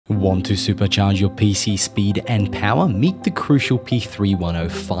Want to supercharge your PC speed and power? Meet the Crucial P310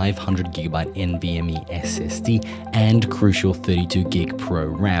 500GB NVMe SSD and Crucial 32GB Pro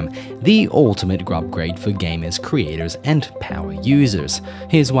RAM, the ultimate upgrade for gamers, creators, and power users.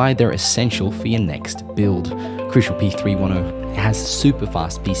 Here's why they're essential for your next build. Crucial P310 has super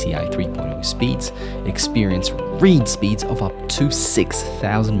fast PCI 3.0 speeds, experience read speeds of up to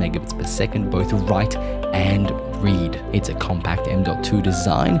 6,000 megabits per second, both write and read. It's a compact M.2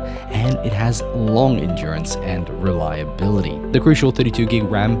 design and it has long endurance and reliability. The Crucial 32GB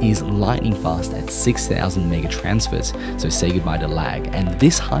RAM is lightning fast at 6,000 mega transfers, so say goodbye to lag. And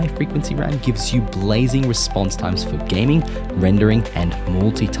this high frequency RAM gives you blazing response times for gaming, rendering, and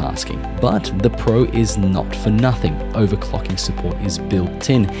multitasking. But the Pro is not for nothing. Overclocking support is built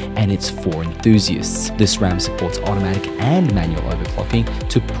in and it's for enthusiasts. This RAM supports automatic and manual overclocking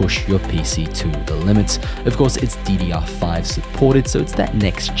to push your PC to the limits. Of course, it's DDR5 supported, so it's that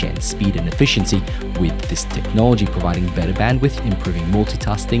next-gen speed and efficiency with this technology, providing better bandwidth, improving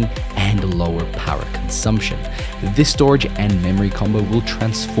multitasking, and lower power consumption. This storage and memory combo will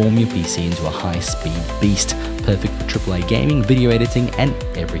transform your PC into a high-speed beast, perfect for AAA gaming, video editing, and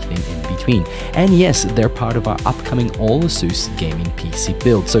everything in between. And yes, they're part of our upcoming all-ASUS gaming PC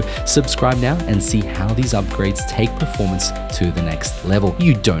build, so subscribe now and see how these upgrades take performance to the next level.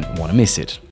 You don't want to miss it.